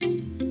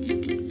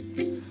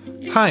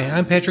Hi,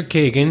 I'm Patrick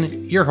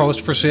Kagan, your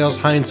host for Sales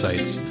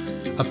Hindsights,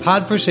 a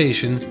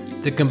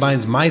podversation that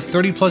combines my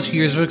 30-plus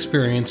years of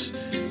experience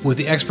with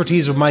the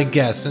expertise of my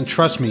guests, and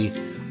trust me,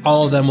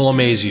 all of them will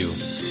amaze you.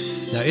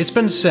 Now, it's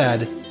been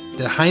said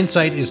that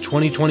hindsight is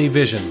 20/20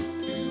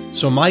 vision,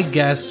 so my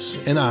guests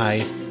and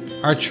I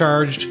are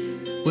charged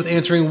with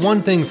answering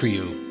one thing for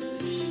you.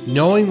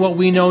 Knowing what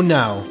we know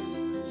now,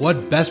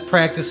 what best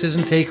practices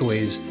and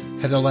takeaways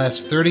have the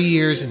last 30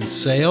 years in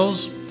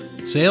sales,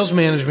 sales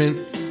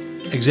management,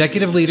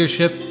 executive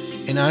leadership,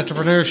 and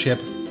entrepreneurship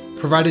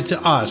provided to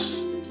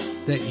us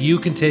that you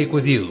can take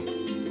with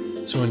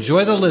you. So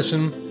enjoy the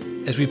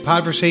listen as we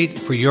podversate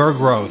for your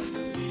growth.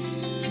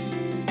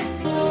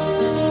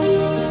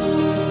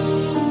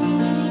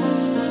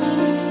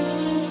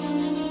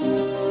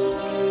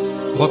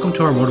 Welcome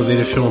to our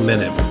Motivational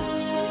Minute.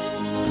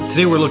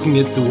 Today we're looking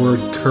at the word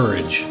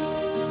courage.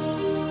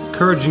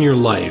 Courage in your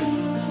life.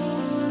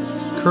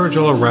 Courage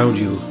all around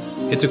you.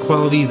 It's a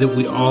quality that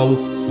we all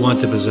want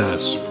to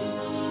possess.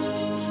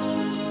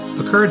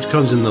 But courage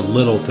comes in the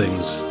little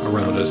things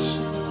around us.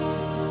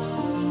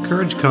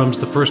 Courage comes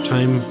the first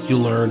time you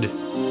learned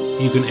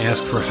you can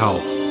ask for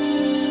help.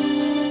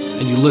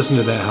 And you listened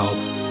to that help,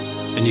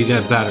 and you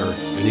got better,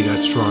 and you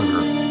got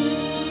stronger.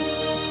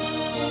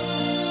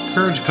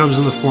 Courage comes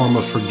in the form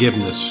of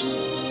forgiveness.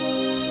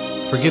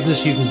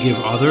 Forgiveness you can give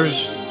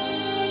others.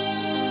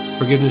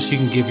 Forgiveness you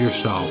can give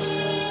yourself.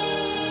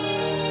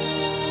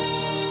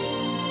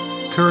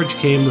 Courage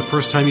came the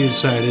first time you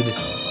decided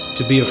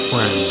to be a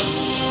friend.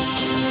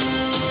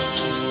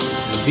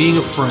 And being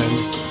a friend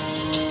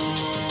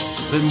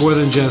meant more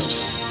than just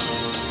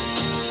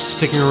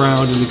sticking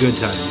around in the good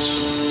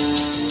times.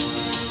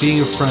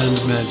 Being a friend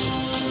meant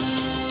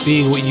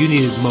being what you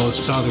needed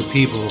most to other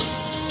people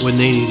when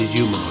they needed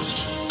you most.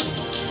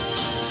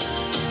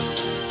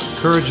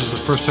 Courage is the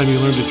first time you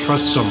learned to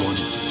trust someone,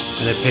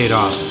 and it paid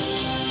off.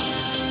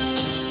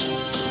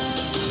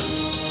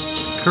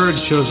 Courage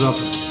shows up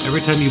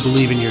every time you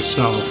believe in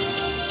yourself,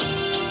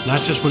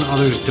 not just when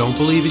others don't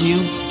believe in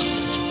you,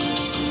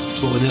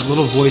 but when that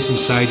little voice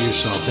inside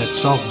yourself, that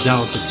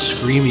self-doubt that's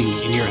screaming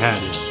in your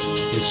head,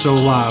 is so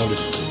loud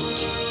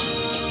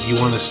you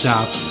want to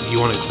stop, you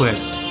want to quit,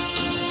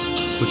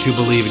 but you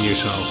believe in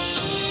yourself.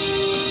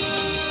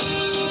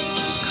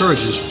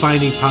 Courage is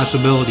finding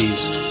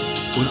possibilities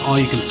when all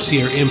you can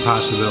see are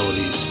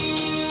impossibilities.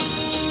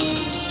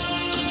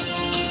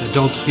 Now,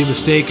 don't be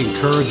mistaken,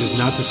 courage is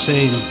not the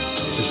same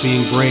as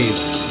being brave.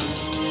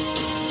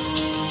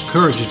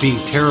 Courage is being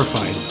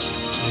terrified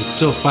and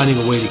still finding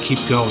a way to keep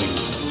going.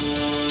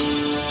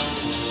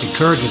 And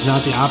courage is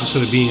not the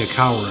opposite of being a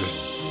coward.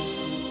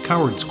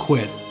 Cowards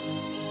quit,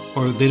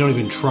 or they don't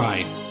even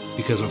try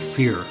because of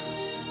fear.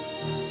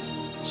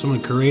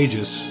 Someone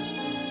courageous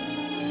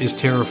is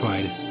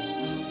terrified,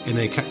 and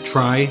they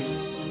try,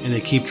 and they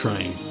keep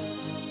trying.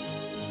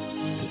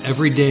 And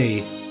every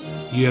day,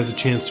 you have the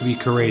chance to be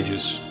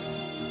courageous.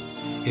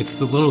 It's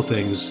the little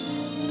things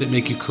that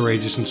make you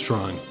courageous and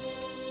strong.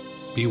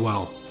 Be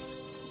well.